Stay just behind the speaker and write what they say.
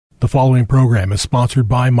following program is sponsored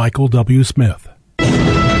by Michael W. Smith. The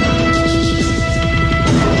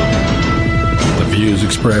views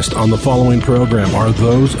expressed on the following program are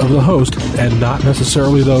those of the host and not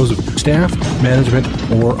necessarily those of staff, management,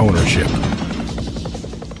 or ownership.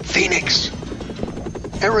 Phoenix,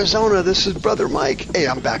 Arizona, this is Brother Mike. Hey,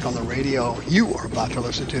 I'm back on the radio. You are about to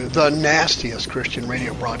listen to the nastiest Christian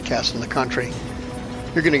radio broadcast in the country.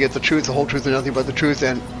 You're going to get the truth, the whole truth, and nothing but the truth,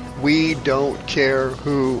 and we don't care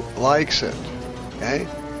who likes it. Okay?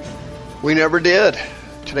 We never did.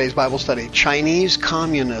 Today's Bible study, Chinese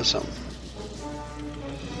Communism.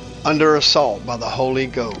 Under assault by the Holy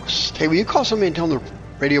Ghost. Hey, will you call somebody and tell them the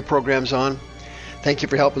radio program's on? Thank you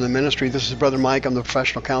for helping the ministry. This is Brother Mike. I'm the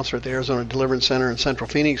professional counselor at the Arizona Deliverance Center in Central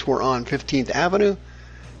Phoenix. We're on 15th Avenue,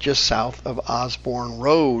 just south of Osborne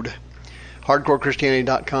Road.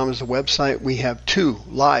 HardcoreChristianity.com is the website. We have 2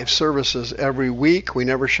 live services every week. We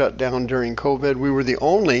never shut down during COVID. We were the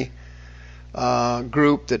only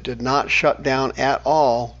group that did not shut down at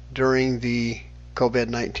all during the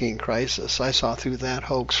COVID-19 crisis. I saw through that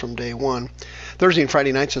hoax from day one. Thursday and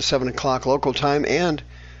Friday nights at 7 o'clock local time and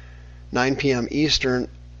 9 p.m. Eastern.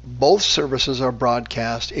 Both services are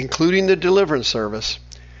broadcast, including the deliverance service,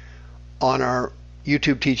 on our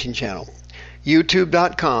YouTube teaching channel.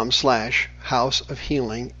 YouTube.com/House of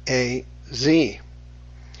Healing AZ.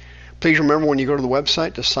 Please remember when you go to the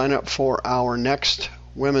website to sign up for our next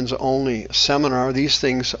women's only seminar. These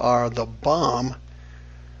things are the bomb.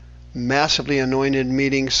 Massively anointed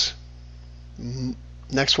meetings.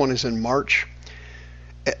 Next one is in March.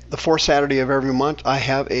 The fourth Saturday of every month, I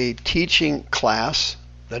have a teaching class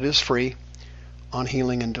that is free on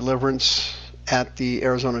healing and deliverance at the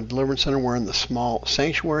Arizona Deliverance Center. We're in the small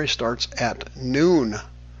sanctuary. Starts at noon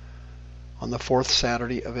on the fourth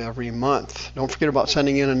Saturday of every month. Don't forget about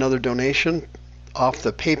sending in another donation off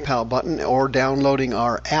the PayPal button or downloading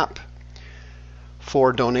our app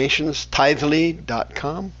for donations,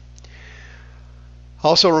 tithely.com.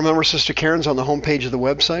 Also, remember Sister Karen's on the homepage of the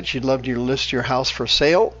website. She'd love you to list your house for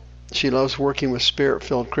sale. She loves working with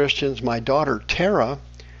Spirit-filled Christians. My daughter, Tara,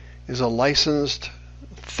 is a licensed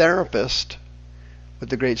therapist with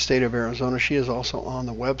the great state of Arizona. She is also on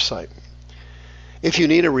the website. If you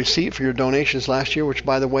need a receipt for your donations last year, which,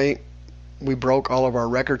 by the way, we broke all of our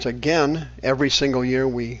records again. Every single year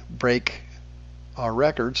we break our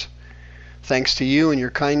records. Thanks to you and your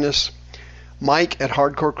kindness. Mike at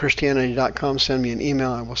hardcorechristianity.com. Send me an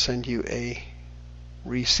email. I will send you a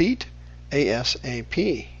receipt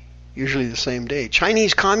ASAP, usually the same day.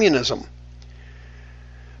 Chinese communism.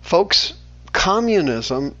 Folks,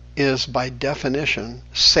 communism is by definition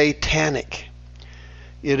satanic.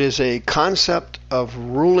 It is a concept of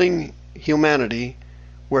ruling humanity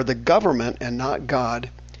where the government, and not God,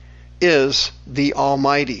 is the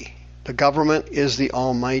Almighty. The government is the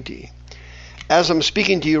Almighty. As I'm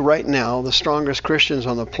speaking to you right now, the strongest Christians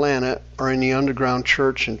on the planet are in the underground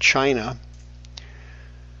church in China,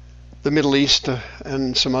 the Middle East,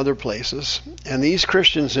 and some other places. And these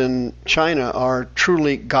Christians in China are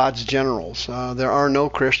truly God's generals. There are no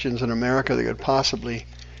Christians in America that could possibly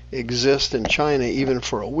exist in China even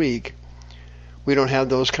for a week. We don't have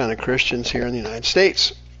those kind of Christians here in the United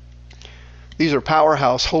States. These are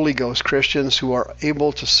powerhouse Holy Ghost Christians who are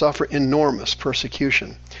able to suffer enormous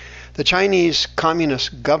persecution. The Chinese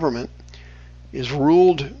Communist government is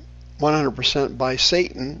ruled 100% by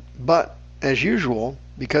Satan, but as usual,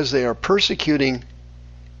 because they are persecuting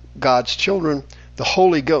God's children, the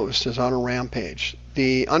Holy Ghost is on a rampage.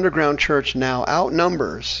 The underground church now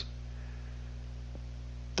outnumbers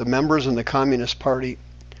the members in the Communist Party.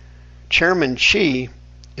 Chairman Xi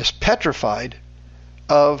is petrified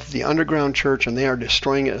of the underground church, and they are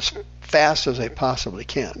destroying it as fast as they possibly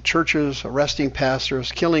can. Churches, arresting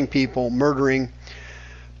pastors, killing people, murdering.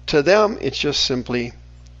 To them, it's just simply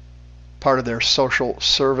part of their social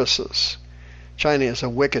services. China is a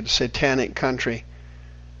wicked, satanic country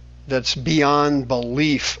that's beyond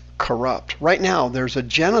belief corrupt. Right now, there's a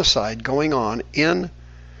genocide going on in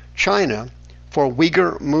China for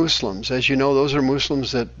Uyghur Muslims. As you know, those are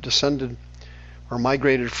Muslims that descended or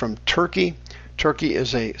migrated from Turkey. Turkey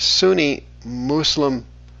is a Sunni Muslim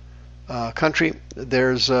country.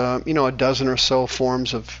 There's a dozen or so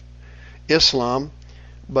forms of Islam,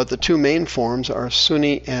 but the 2 main forms are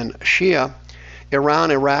Sunni and Shia.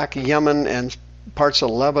 Iran, Iraq, Yemen, and parts of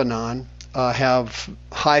Lebanon have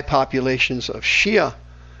high populations of Shia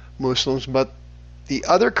Muslims, but the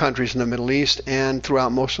other countries in the Middle East and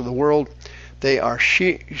throughout most of the world, they are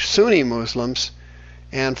Sunni Muslims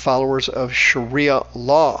and followers of Sharia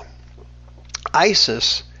law.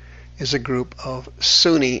 ISIS is a group of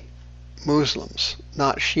Sunni Muslims,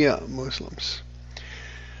 not Shia Muslims.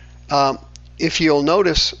 If you'll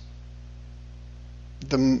notice,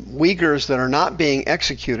 the Uyghurs that are not being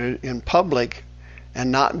executed in public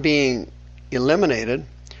and not being eliminated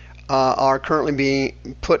are currently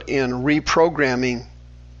being put in reprogramming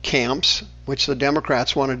camps, which the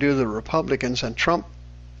Democrats want to do to the Republicans and Trump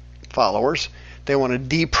followers. They want to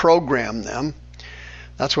deprogram them.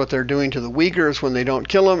 That's what they're doing to the Uyghurs when they don't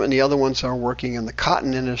kill them, and the other ones are working in the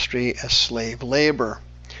cotton industry as slave labor.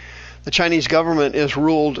 The Chinese government is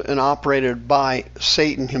ruled and operated by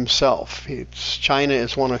Satan himself. China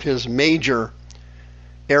is one of his major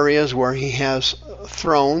areas where he has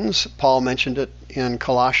thrones. Paul mentioned it in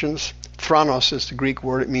Colossians. Thronos is the Greek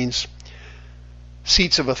word. It means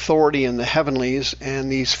seats of authority in the heavenlies,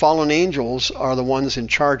 and these fallen angels are the ones in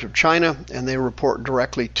charge of China, and they report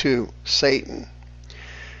directly to Satan.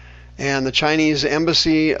 And the Chinese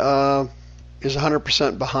embassy is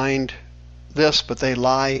 100% behind this, but they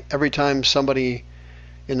lie. Every time somebody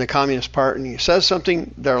in the Communist Party says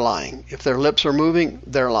something, they're lying. If their lips are moving,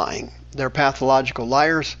 they're lying. They're pathological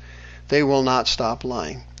liars. They will not stop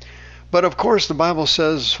lying. But of course, the Bible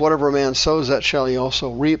says, whatever a man sows, that shall he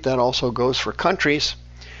also reap. That also goes for countries.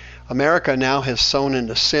 America now has sown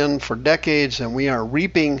into sin for decades, and we are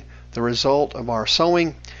reaping the result of our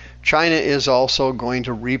sowing. China is also going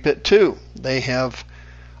to reap it too. They have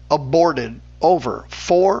aborted over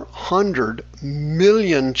 400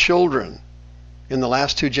 million children in the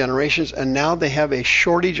last 2 generations, and now they have a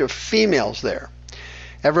shortage of females there.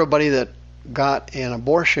 Everybody that got an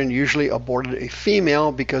abortion usually aborted a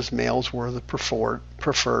female because males were the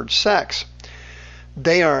preferred sex.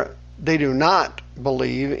 They do not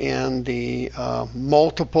believe in the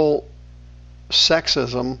multiple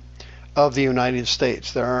sexism of the United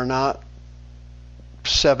States. There are not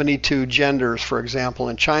 72 genders, for example.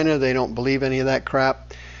 In China, they don't believe any of that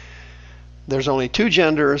crap. There's only 2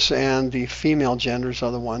 genders, and the female genders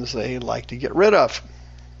are the ones they like to get rid of.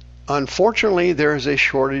 Unfortunately, there is a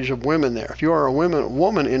shortage of women there. If you are a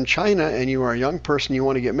woman in China and you are a young person, you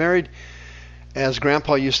want to get married, as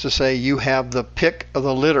Grandpa used to say, you have the pick of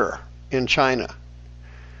the litter in China.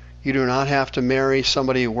 You do not have to marry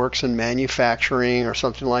somebody who works in manufacturing or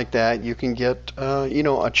something like that. You can get,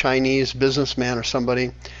 a Chinese businessman or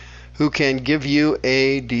somebody who can give you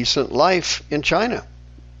a decent life in China,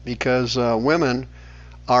 because women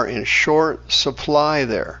are in short supply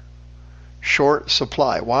there. Short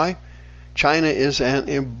supply. Why? China is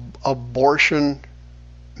an abortion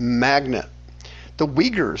magnet. The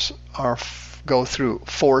Uyghurs go through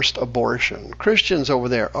forced abortion. Christians over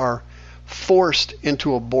there are forced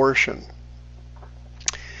into abortion.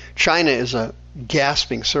 China is a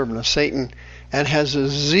gasping servant of Satan and has a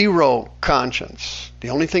zero conscience. The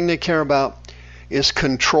only thing they care about is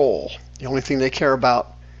control. The only thing they care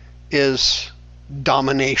about is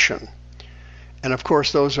domination. And of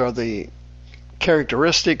course, those are the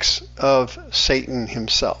characteristics of Satan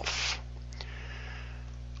himself.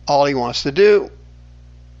 All he wants to do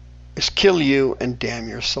is kill you and damn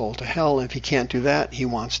your soul to hell. And if he can't do that, he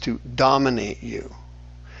wants to dominate you.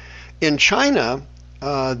 In China,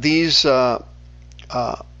 these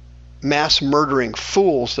mass murdering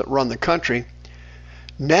fools that run the country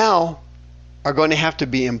now are going to have to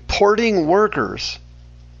be importing workers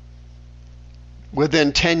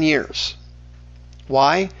within 10 years.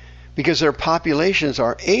 Why? Because their populations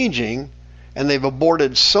are aging and they've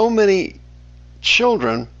aborted so many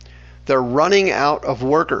children, they're running out of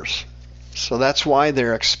workers. So that's why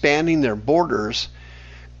they're expanding their borders,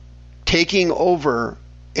 taking over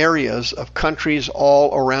areas of countries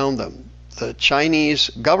all around them. The Chinese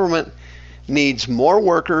government needs more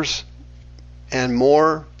workers and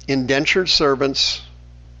more indentured servants,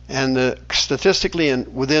 and statistically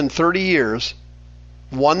within 30 years,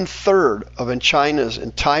 1/3 of China's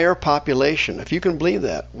entire population, if you can believe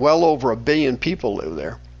that, well over 1 billion people live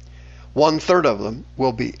there, 1/3 of them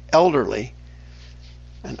will be elderly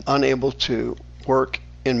and unable to work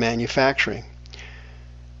in manufacturing.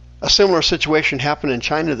 A similar situation happened in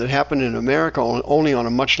China that happened in America, only on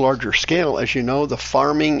a much larger scale. As you know, the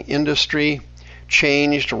farming industry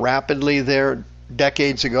changed rapidly there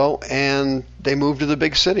decades ago, and they moved to the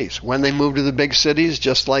big cities. When they moved to the big cities,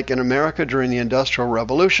 just like in America during the Industrial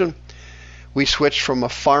Revolution, we switched from a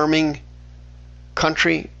farming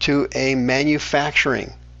country to a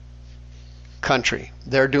manufacturing country.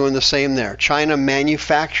 They're doing the same there. China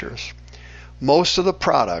manufactures most of the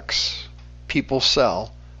products people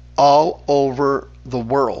sell all over the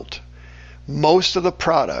world. Most of the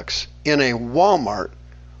products in a Walmart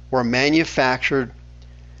were manufactured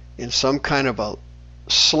in some kind of a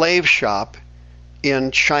slave shop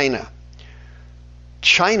in China.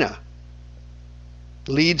 China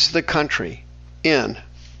leads the country in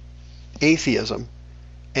atheism,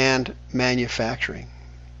 and manufacturing.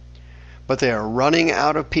 But they are running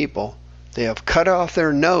out of people. They have cut off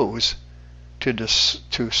their nose to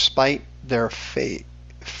spite their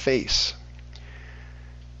face.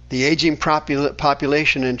 The aging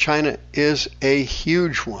population in China is a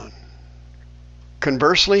huge one.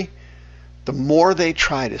 Conversely, the more they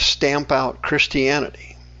try to stamp out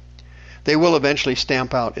Christianity, they will eventually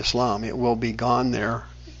stamp out Islam. It will be gone there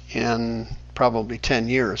in probably 10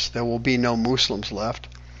 years. There will be no Muslims left,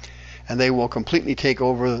 and they will completely take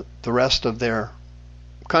over the rest of their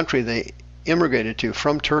country they immigrated to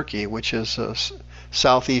from Turkey, which is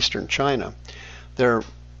southeastern China. They're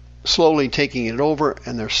slowly taking it over,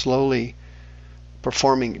 and they're slowly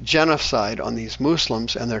performing genocide on these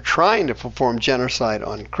Muslims, and they're trying to perform genocide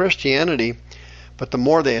on Christianity, but the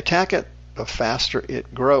more they attack it, the faster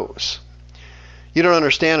it grows. You don't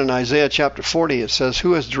understand, in Isaiah chapter 40 it says,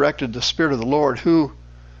 who has directed the Spirit of the Lord? Who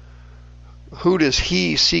does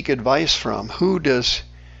he seek advice from? Who does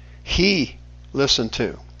he listen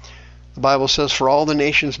to? The Bible says, for all the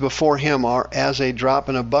nations before him are as a drop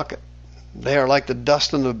in a bucket. They are like the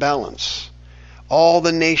dust in the balance. All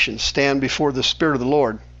the nations stand before the Spirit of the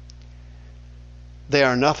Lord. They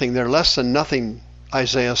are nothing. They're less than nothing,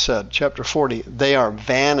 Isaiah said, chapter 40. They are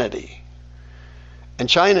vanity. And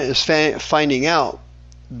China is finding out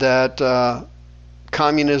that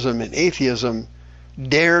communism and atheism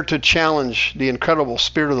dare to challenge the incredible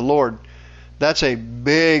Spirit of the Lord. That's a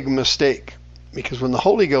big mistake, because when the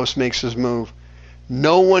Holy Ghost makes his move,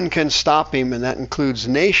 no one can stop him, and that includes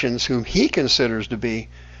nations whom he considers to be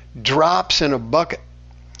drops in a bucket,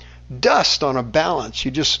 dust on a balance.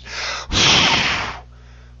 You just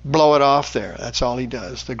blow it off there. That's all he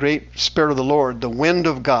does. The great Spirit of the Lord, the wind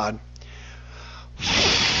of God,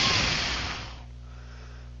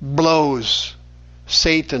 blows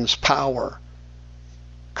Satan's power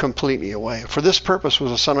completely away. For this purpose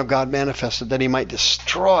was the Son of God manifested, that he might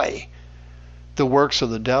destroy the works of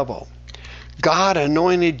the devil. God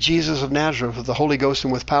anointed Jesus of Nazareth with the Holy Ghost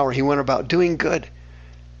and with power. He went about doing good,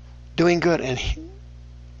 and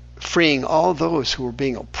freeing all those who were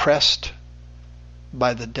being oppressed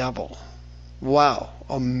by the devil. Wow,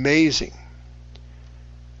 amazing.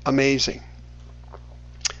 Amazing.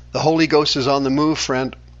 The Holy Ghost is on the move,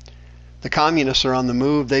 friend. The communists are on the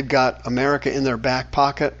move. They've got America in their back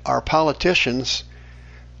pocket. Our politicians,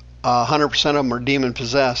 100% of them are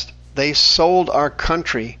demon-possessed. They sold our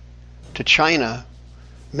country to China.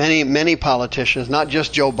 Many politicians, not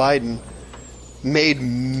just Joe Biden, made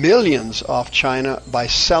millions off China by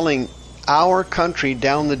selling our country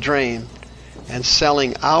down the drain and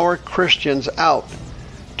selling our Christians out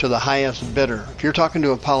to the highest bidder. If you're talking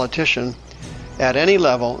to a politician at any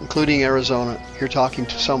level, including Arizona, you're talking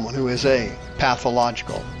to someone who is a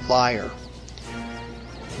pathological liar.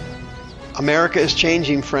 America is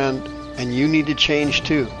changing, friend, and you need to change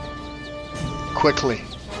too. Quickly.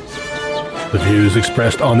 The views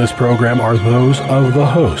expressed on this program are those of the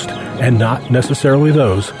host and not necessarily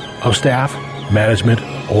those of staff, management,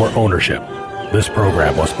 or ownership. This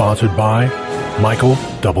program was sponsored by Michael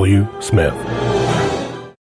W. Smith.